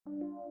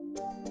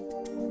Alright,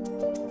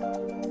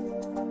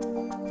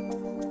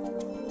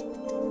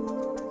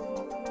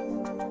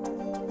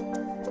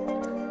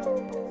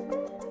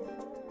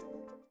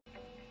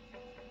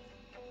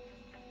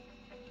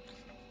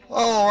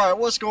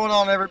 what's going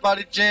on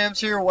everybody? Jams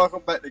here.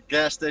 Welcome back to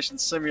Gas Station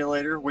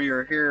Simulator. We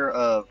are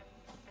here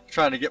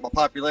trying to get my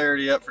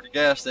popularity up for the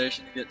gas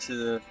station to get to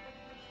the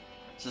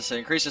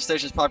increase the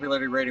station's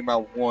popularity rating by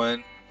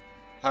 1.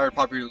 Higher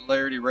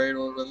popularity rate,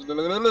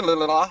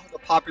 the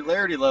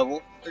popularity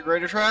level, the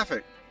greater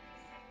traffic.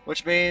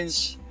 Which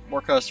means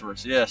more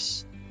customers,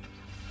 yes.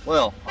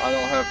 Well, I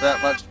don't have that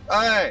much.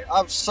 Hey,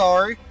 I'm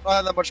sorry. I don't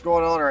have that much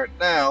going on right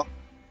now.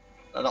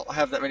 I don't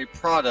have that many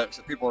products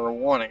that people are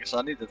wanting, so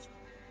I need to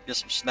get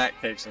some snack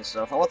cakes and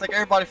stuff. I want to thank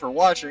everybody for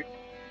watching.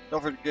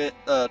 Don't forget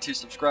to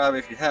subscribe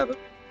if you haven't.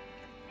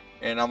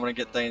 And I'm going to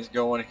get things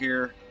going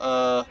here.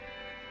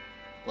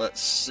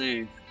 Let's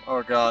see.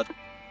 Oh, God.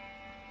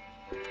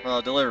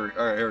 Delivery.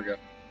 Alright, here we go.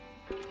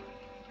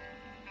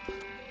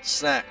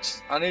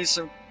 Snacks. I need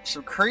some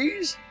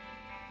crees?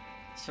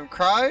 Some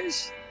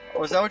cries?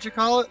 Oh, is that what you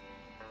call it?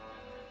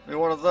 Maybe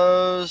one of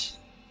those.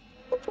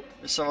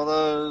 Maybe some of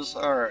those.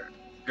 Alright.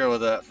 Go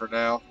with that for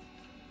now.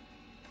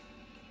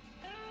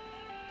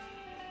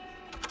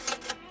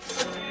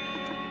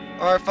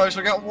 Alright folks,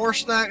 we got more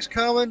snacks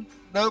coming.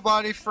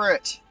 Nobody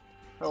fret.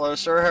 Hello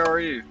sir, how are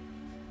you?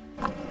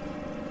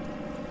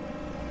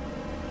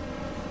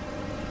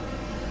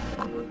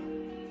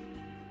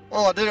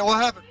 Oh, I did it. What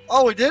happened?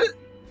 Oh, we did it?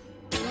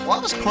 Wow,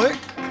 that was quick.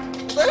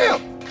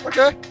 Damn.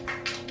 Okay.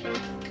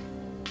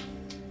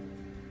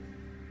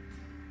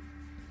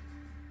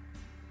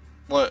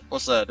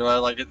 What's that? Do I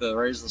like get to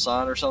raise the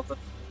sign or something?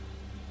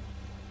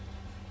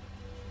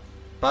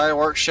 Buy a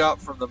workshop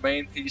from the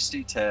main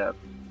PC tab.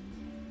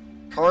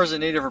 Cars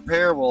in need of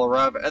repair will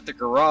arrive at the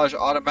garage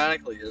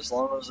automatically as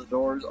long as the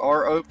doors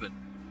are open.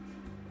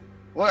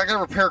 What, I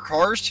gotta repair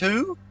cars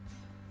too?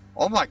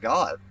 Oh my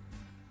god.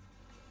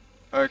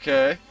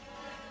 Okay.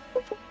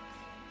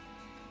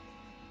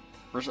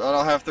 I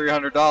don't have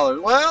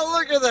 $300. Well,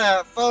 look at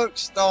that,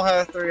 folks. Don't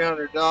have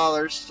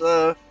 $300,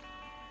 so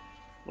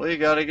we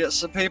gotta get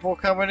some people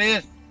coming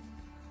in.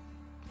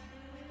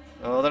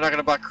 Oh, they're not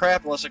gonna buy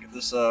crap unless I get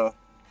this,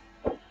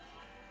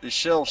 these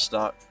shelves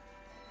stocked.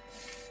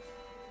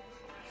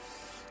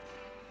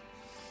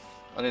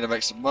 I need to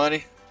make some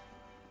money.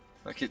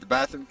 I keep the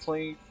bathroom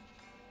clean.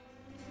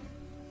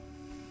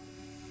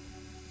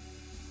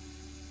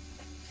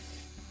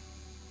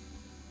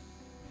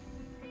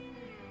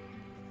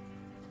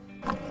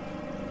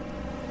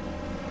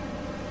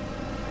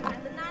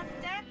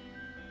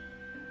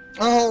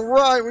 All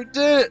right, we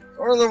did it.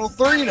 We're level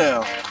 3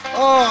 now.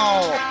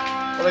 Oh,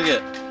 what'd I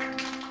get?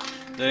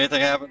 Did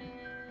anything happen?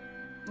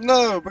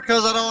 No,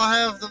 because I don't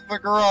have the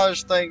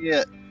garage thing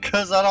yet.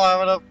 Because I don't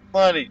have enough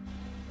money.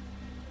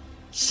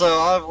 So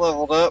I've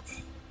leveled up,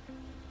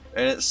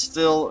 and it's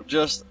still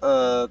just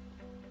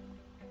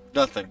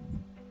nothing.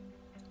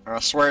 I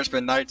swear it's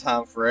been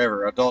nighttime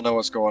forever. I don't know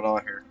what's going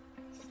on here.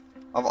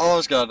 I've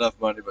almost got enough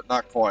money, but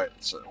not quite.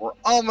 So we're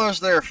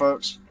almost there,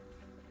 folks.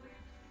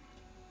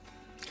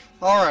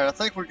 Alright, I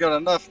think we've got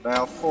enough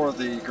now for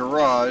the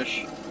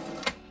garage.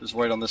 Just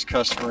wait on this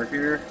customer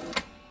here.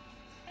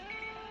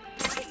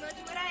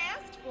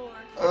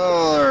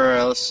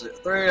 Alright, let's see.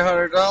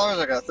 $300.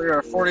 I got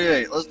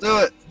 $348. Let's do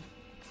it.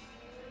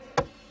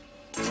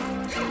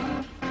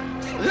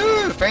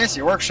 Ooh,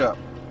 fancy workshop.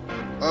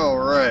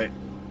 Alright.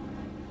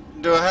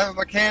 Do I have a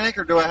mechanic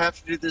or do I have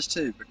to do this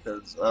too?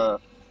 Because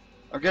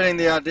I'm getting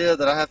the idea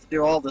that I have to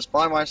do all this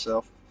by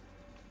myself,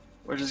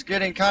 which is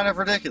getting kind of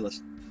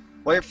ridiculous.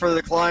 Wait for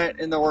the client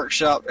in the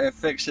workshop and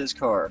fix his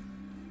car.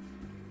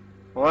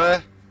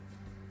 What?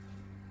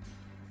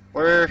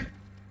 Where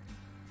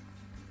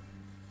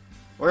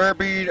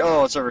be?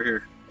 Oh, it's over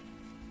here.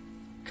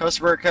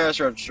 Customer cash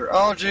register.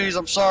 Oh, geez,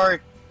 I'm sorry.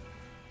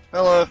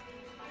 Hello.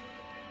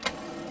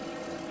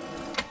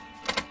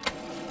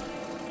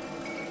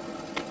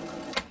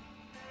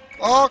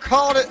 Oh,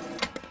 caught it.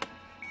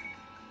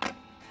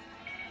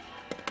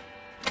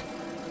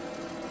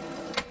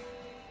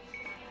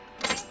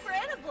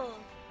 Incredible.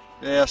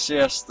 Yes,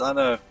 I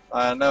know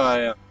I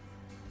am.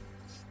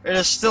 It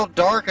is still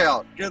dark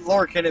out. Good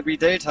lord, can it be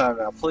daytime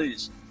now,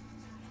 please?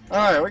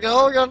 Alright, we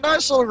got a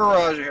nice little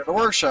garage here, the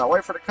workshop.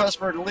 Wait for the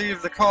customer to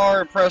leave the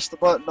car and press the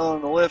button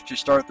on the lift to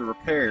start the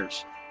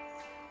repairs.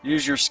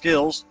 Use your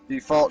skills,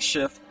 default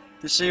shift,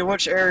 to see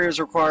which areas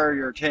require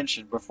your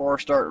attention. Before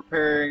start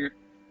repairing,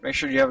 make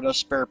sure you have enough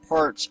spare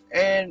parts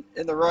and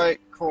in the right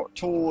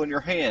tool in your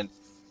hand.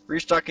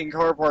 Restocking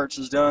car parts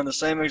is done the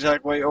same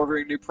exact way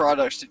ordering new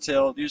products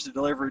detailed. Use the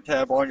delivery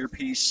tab on your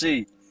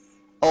PC.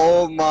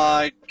 Oh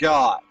my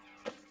god.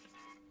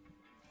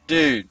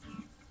 Dude.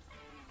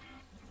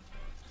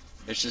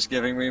 It's just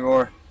giving me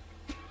more.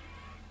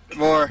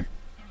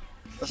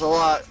 That's a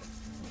lot.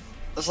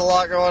 There's a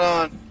lot going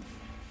on.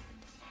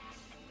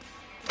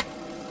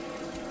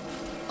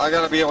 I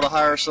gotta be able to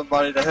hire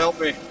somebody to help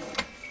me.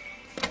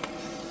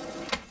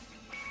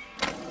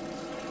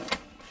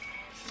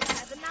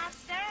 Have a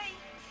nice day.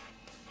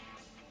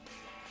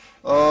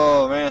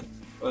 Oh man.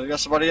 got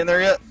somebody in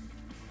there yet?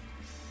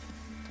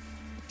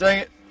 Dang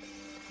it.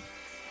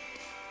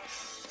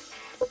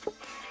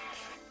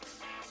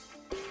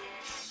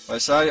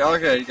 Wait, so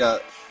okay, you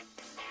got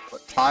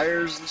what,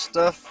 tires and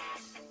stuff?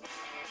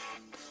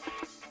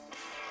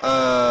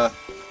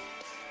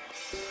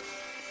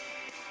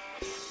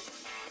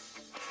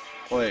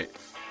 Wait.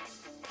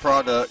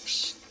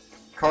 Products.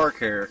 Car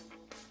care.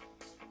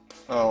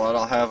 Oh, I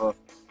don't have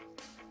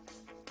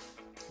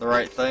the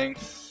right thing.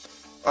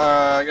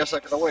 I guess I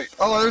can wait.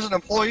 Oh, there's an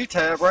employee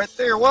tab right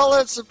there. Well,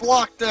 it's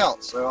blocked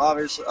out, so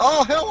obviously.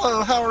 Oh,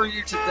 hello. How are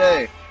you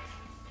today?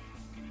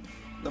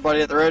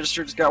 Nobody at the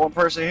register. Just got one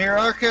person here.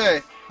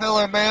 Okay.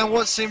 Hello, man.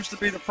 What seems to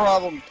be the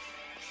problem?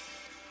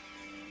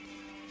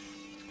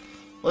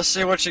 Let's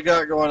see what you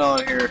got going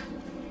on here.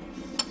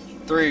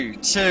 3,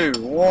 2,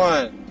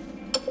 1.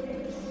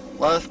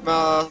 Left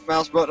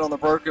mouse button on the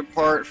broken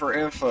part for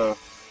info.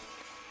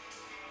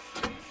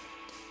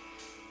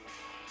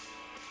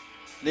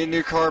 Need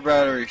new car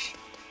batteries.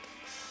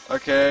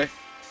 Okay.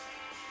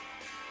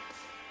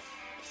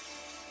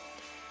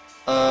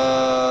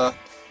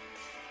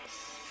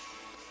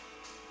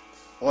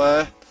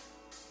 What?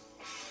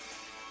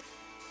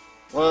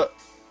 What?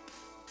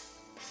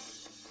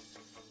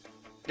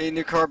 Need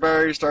new car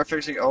battery to start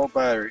fixing old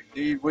battery.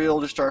 Need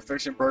wheel to start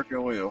fixing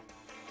broken wheel.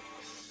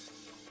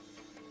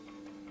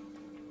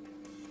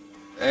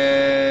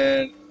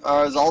 And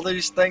is all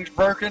these things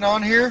broken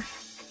on here?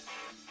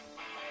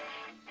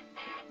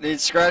 Need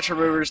scratch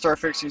remover to start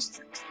fixing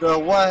the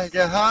what?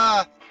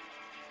 Yaha!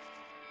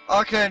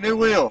 Okay, new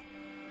wheel.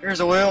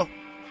 Here's a wheel.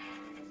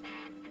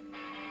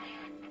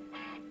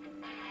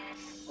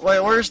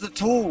 Wait, where's the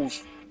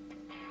tools?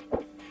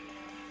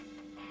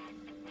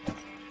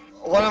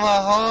 What am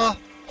I, huh?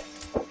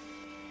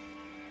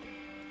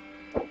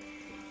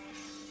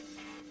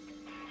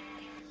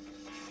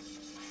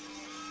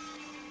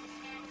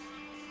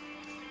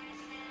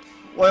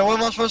 Wait, what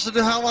am I supposed to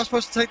do? How am I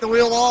supposed to take the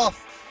wheel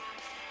off?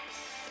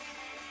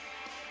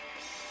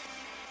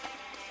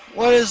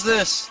 What is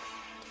this?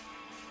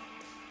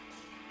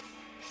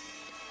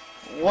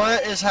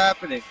 What is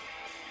happening?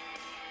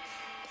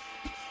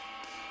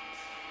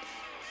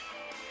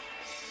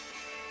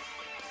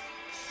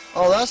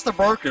 Oh, that's the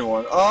broken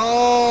one.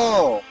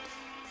 Oh!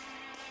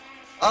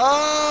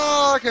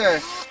 Oh, okay.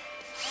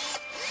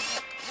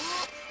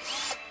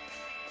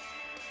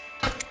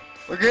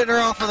 We're getting her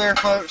off of there,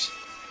 folks.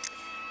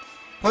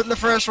 Putting the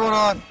fresh one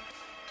on.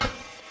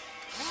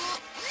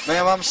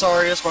 Ma'am, I'm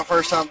sorry. It's my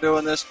first time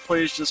doing this.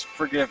 Please just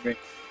forgive me.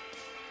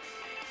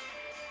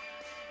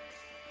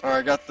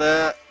 Alright, got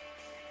that.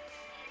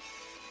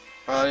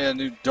 Oh, yeah,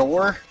 new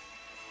door.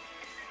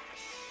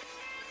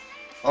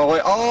 Oh,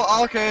 wait.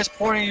 Oh, okay. It's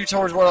pointing you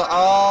towards what I...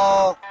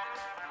 Oh.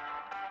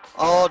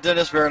 Oh,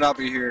 Dennis better not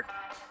be here.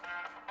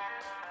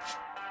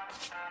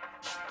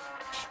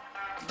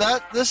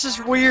 This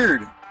is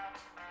weird.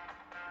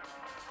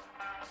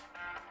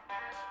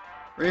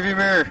 Review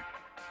mirror.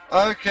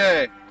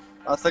 Okay.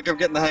 I think I'm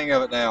getting the hang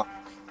of it now.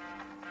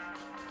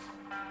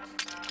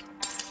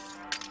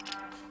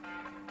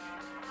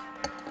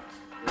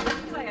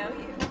 What do I owe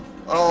you?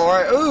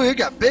 Alright. Ooh, you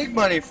got big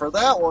money for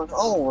that one.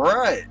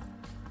 Alright.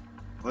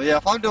 Well, yeah,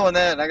 if I'm doing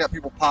that and I got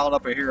people piled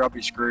up in here, I'll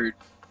be screwed.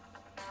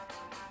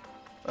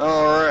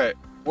 Alright.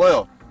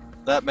 Well,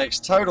 that makes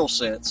total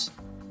sense.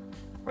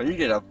 Well, you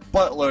get a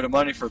buttload of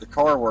money for the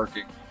car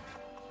working.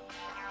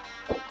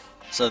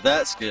 So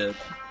that's good.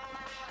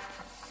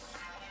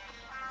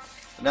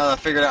 Now that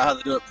I figured out how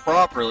to do it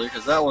properly,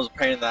 because that was a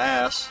pain in the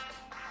ass.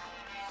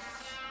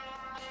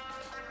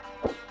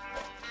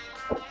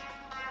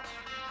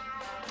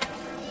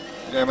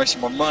 Gotta make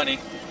some more money.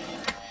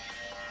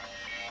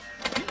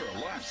 You're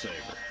a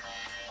lifesaver.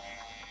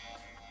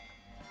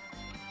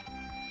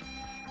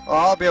 Oh,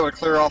 I'll be able to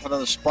clear off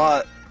another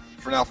spot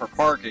for now for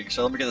parking,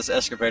 so let me get this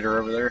excavator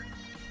over there.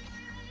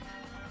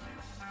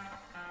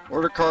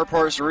 Order car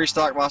parts to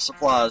restock my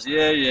supplies.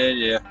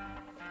 Yeah.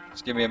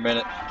 Just give me a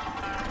minute.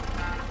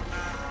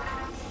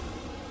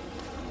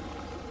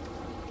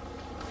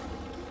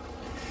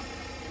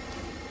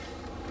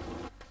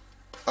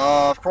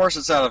 Of course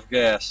it's out of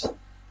gas.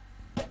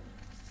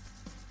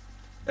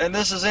 And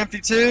this is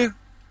empty too?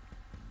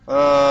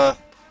 And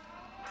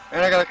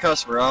I got a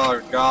customer.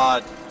 Oh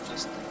God.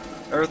 Just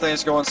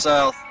everything's going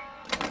south.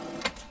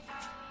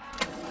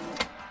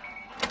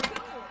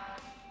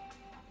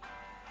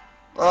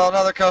 Oh,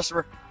 another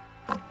customer.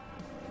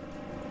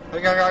 I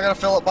gotta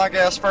fill up my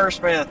gas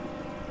first, man.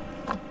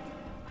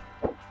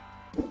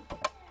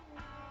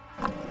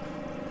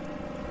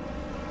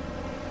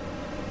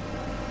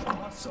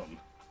 Awesome.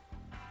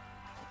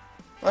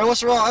 Hey,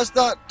 what's wrong? It's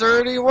not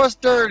dirty. What's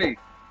dirty?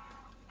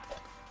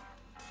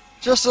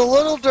 Just a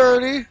little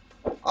dirty.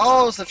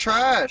 Oh, it's the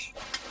trash.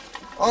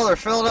 Oh, they're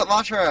filling up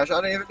my trash. I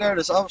didn't even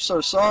notice. I'm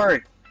so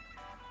sorry.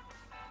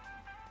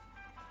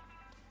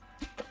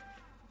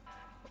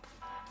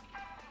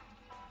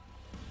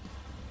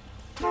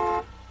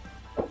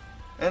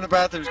 And the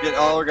bathroom's getting,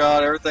 oh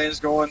God, everything's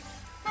going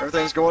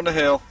to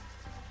hell.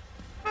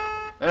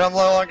 And I'm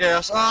low on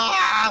gas.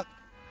 Ah!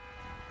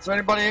 Is there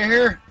anybody in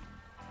here?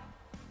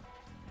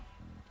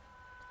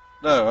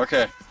 No,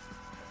 okay.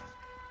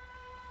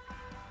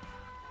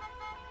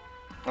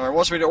 Alright,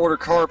 wants me to order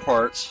car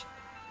parts.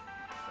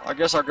 I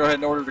guess I'll go ahead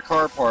and order the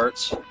car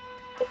parts.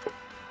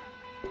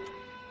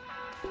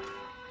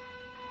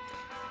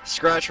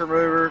 Scratch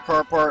remover,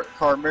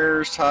 car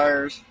mirrors,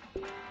 tires.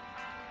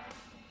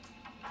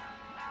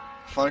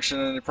 Function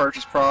in the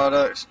purchased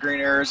products. Green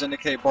arrows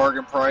indicate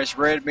bargain price.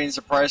 Red means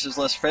the price is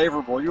less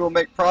favorable. You will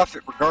make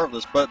profit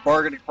regardless, but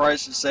bargaining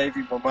prices save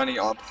you more money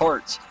on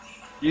parts.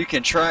 You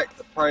can track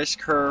the price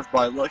curve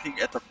by looking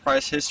at the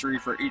price history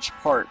for each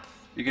part.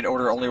 You can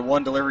order only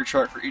one delivery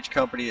truck for each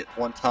company at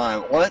one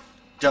time. What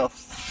the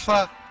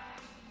fuck?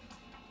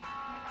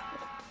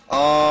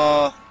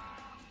 Alright,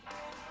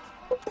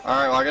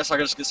 well, I guess I'll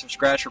just get some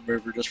scratch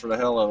remover just for the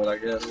hell of it, I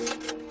guess.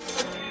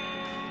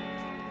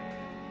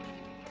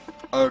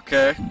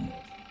 Okay.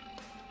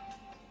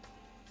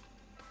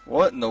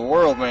 What in the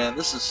world, man?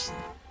 This is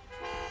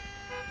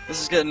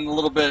getting a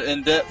little bit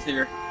in depth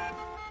here.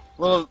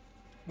 A little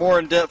more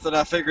in depth than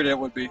I figured it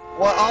would be.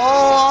 What?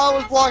 Oh, I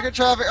was blocking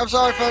traffic. I'm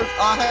sorry, folks.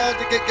 I had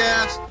to get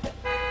gas.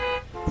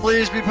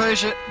 Please be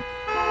patient.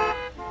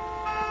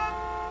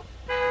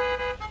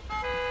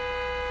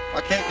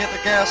 I can't get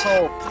the gas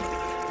hole.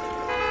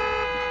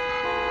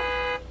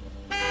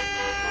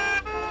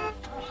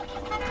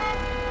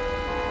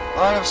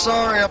 Alright, I'm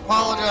sorry. I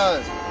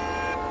apologize.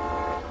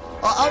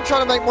 I'm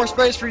trying to make more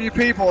space for you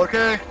people,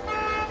 okay?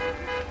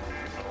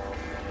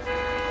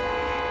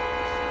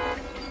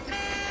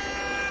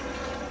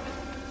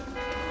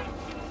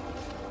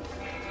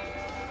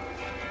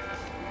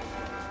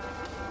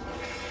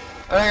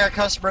 I got a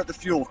customer at the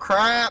fuel.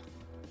 Crap!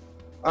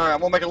 Alright, I'm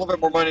gonna make a little bit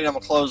more money and I'm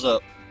gonna close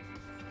up.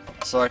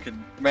 So I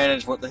can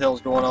manage what the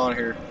hell's going on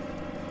here.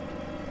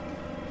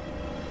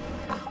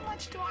 How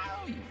much do I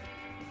owe you?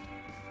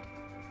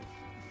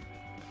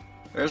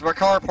 There's my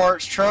car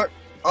parts truck.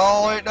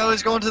 Oh wait, no,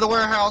 he's going to the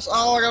warehouse.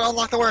 Oh, I gotta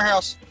unlock the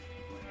warehouse.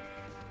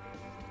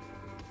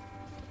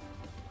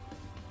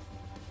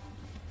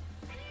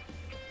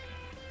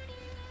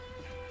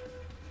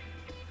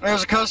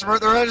 There's a customer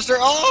at the register.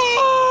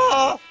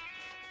 Oh!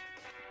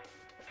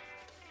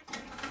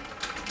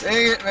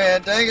 Dang it,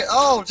 man, dang it.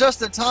 Oh,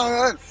 just in time.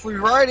 I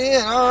flew right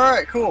in.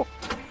 Alright, cool.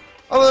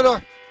 Open the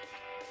door.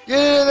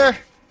 Get in there.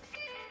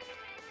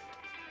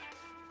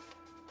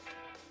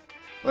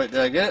 Wait,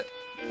 did I get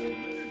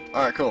it?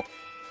 Alright, cool.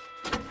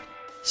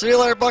 See you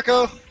later,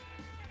 bucko.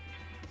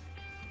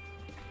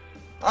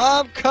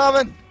 I'm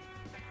coming.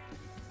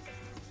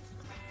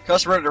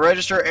 Customer at the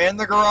register and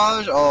the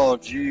garage. Oh,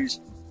 jeez.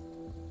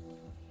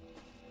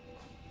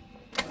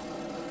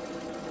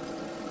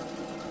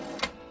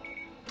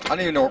 I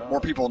need more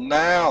people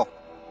now.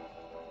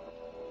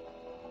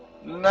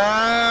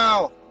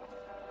 Now.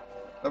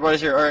 Everybody's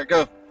here. All right,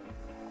 go.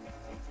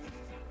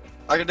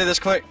 I can do this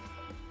quick.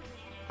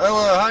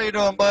 Hello, how you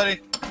doing, buddy?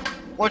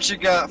 What you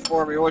got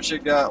for me? What you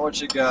got? What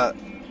you got?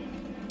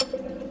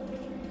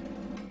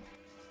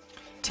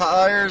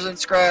 Tires and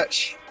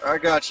scratch. I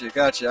got you.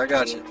 Got you. I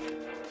got you.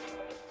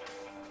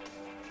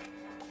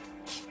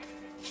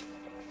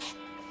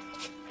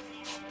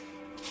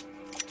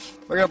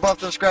 We're gonna buff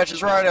those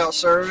scratches right out,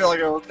 sir.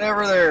 Like I was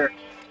never there.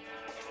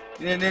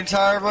 You need a new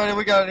tire, buddy?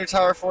 We got a new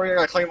tire for you. I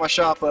gotta clean my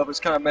shop up. It's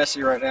kind of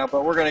messy right now,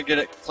 but we're gonna get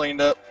it cleaned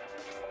up.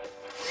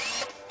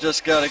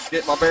 Just gotta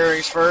get my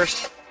bearings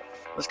first.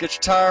 Let's get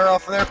your tire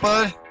off of there,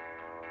 bud.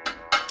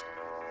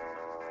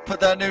 Put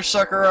that new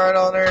sucker right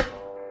on there.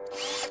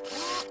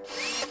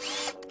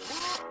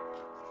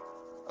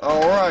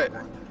 Alright.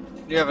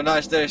 You have a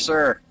nice day,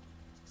 sir.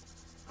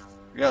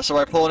 We got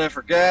somebody pulling in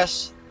for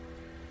gas.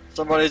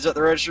 Somebody's at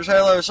the registers.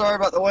 Hello, sorry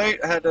about the wait.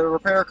 I had to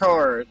repair a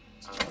car.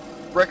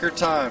 Record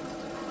time.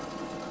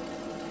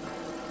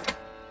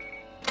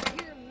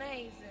 You're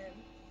amazing.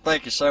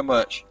 Thank you so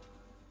much.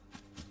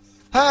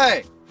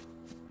 Hey!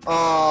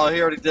 Oh,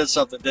 he already did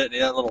something, didn't he?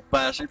 That little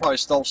bastard. He probably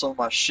stole some of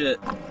my shit.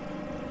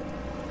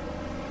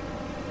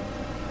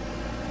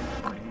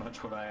 Pretty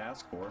much what I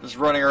asked for. Just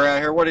running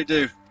around here. What'd he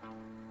do?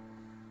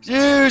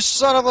 You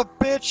son of a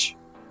bitch!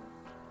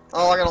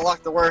 Oh, I gotta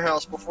lock the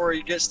warehouse before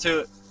he gets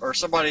to it. Or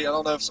somebody, I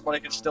don't know if somebody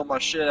can steal my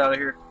shit out of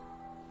here.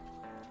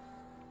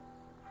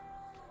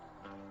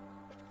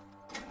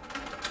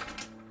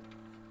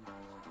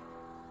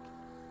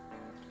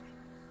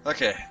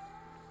 Okay.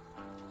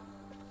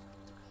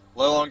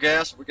 Low on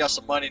gas, we got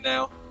some money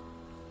now.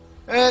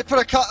 And put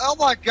a oh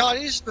my god,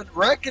 he's been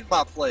wrecking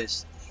my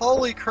place.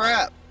 Holy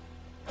crap.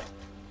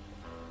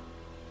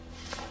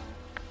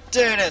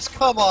 Dennis,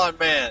 come on,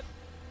 man.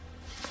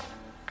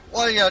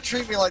 Why you gotta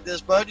treat me like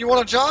this, bud? You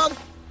want a job?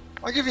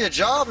 I'll give you a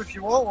job if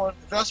you want one.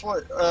 If that's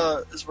what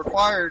is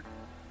required.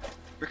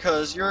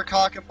 Because your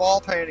cock and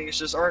ball paintings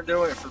just aren't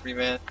doing it for me,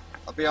 man.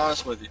 I'll be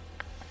honest with you.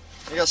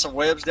 You got some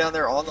webs down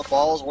there on the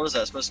balls. What is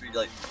that? Supposed to be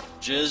like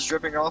jizz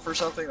dripping off or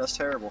something? That's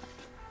terrible.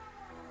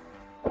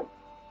 What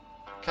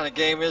kind of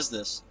game is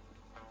this?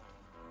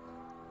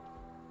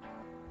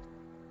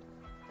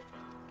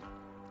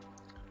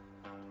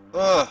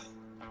 Ugh.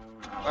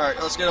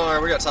 Alright, let's get on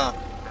there. We got time.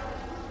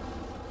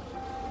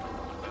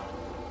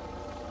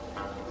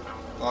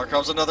 Oh, here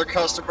comes another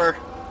customer.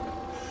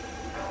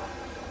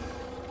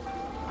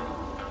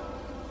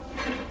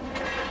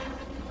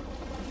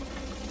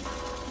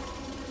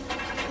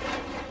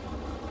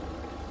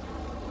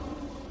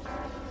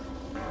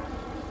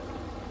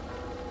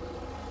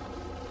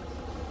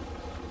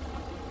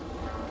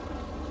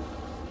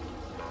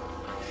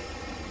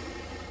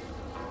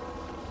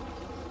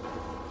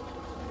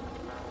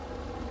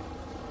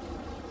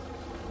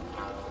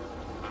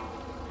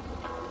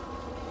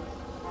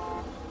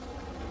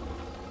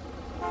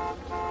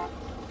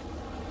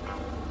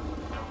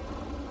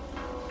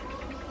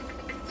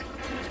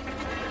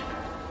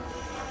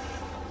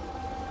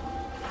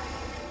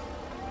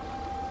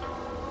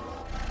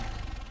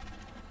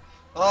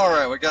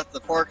 we got the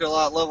parking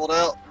lot leveled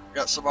out.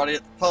 Got somebody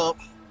at the pump.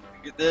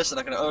 Get this, and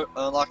I can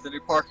unlock the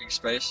new parking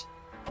space.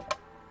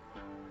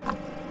 I'm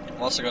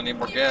also gonna need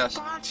more gas.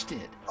 Botched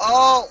it.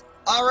 Oh,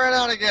 I ran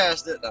out of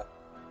gas, didn't I?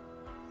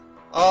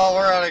 Oh,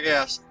 we're out of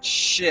gas.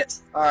 Shit.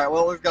 Alright,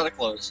 well, we've got to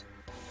close.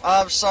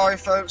 I'm sorry,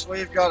 folks.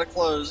 We've got to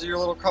close. Your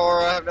little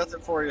car, I have nothing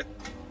for you.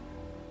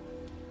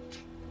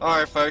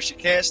 Alright, folks. You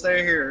can't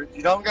stay here.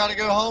 You don't got to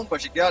go home,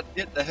 but you got to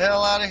get the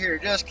hell out of here.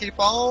 Just keep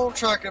on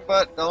trucking,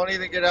 but don't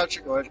even get out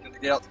your car. You're going to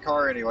get out the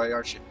car anyway,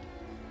 aren't you?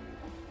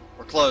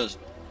 We're closed.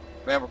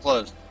 Man, we're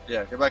closed.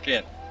 Yeah, get back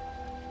in.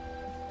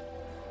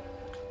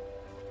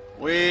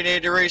 We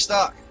need to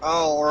restock.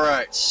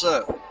 Alright,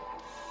 so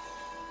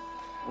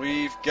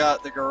we've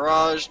got the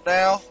garage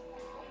now.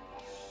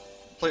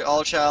 Complete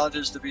all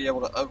challenges to be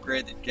able to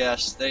upgrade the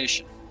gas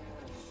station.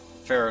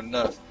 Fair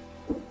enough.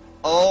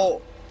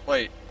 Oh,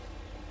 wait.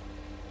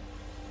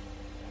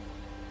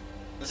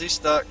 Is he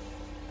stuck?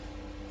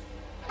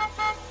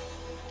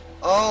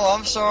 Oh,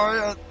 I'm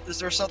sorry. Is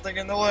there something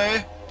in the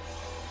way?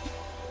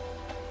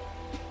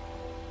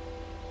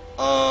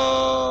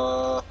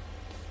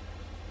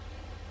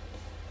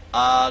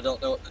 I don't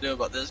know what to do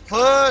about this.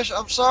 Push!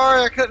 I'm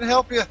sorry, I couldn't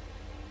help you.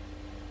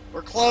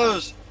 We're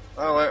closed.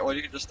 Oh, wait, well,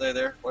 you can just stay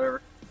there.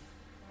 Whatever.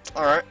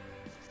 Alright.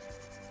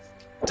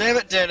 Damn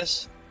it,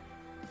 Dennis.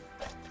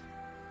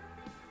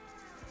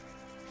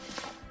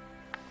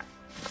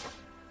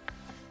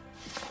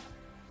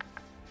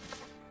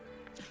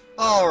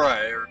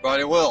 Alright,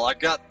 everybody. Well, I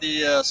got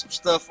the some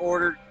stuff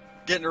ordered.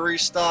 Getting to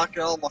restock.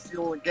 All my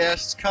fuel and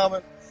gas is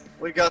coming.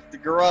 We got the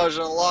garage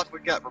unlocked. We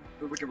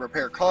can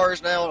repair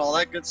cars now and all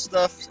that good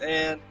stuff.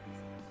 And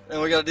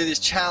then we got to do these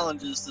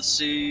challenges to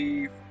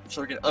see,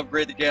 so we can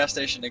upgrade the gas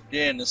station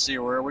again to see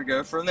where we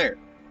go from there.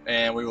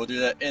 And we will do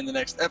that in the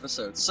next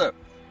episode. So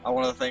I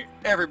want to thank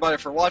everybody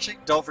for watching.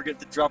 Don't forget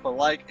to drop a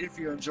like if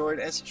you enjoyed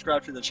and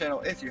subscribe to the channel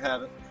if you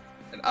haven't.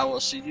 And I will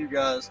see you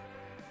guys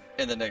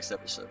in the next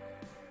episode.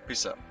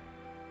 Peace out.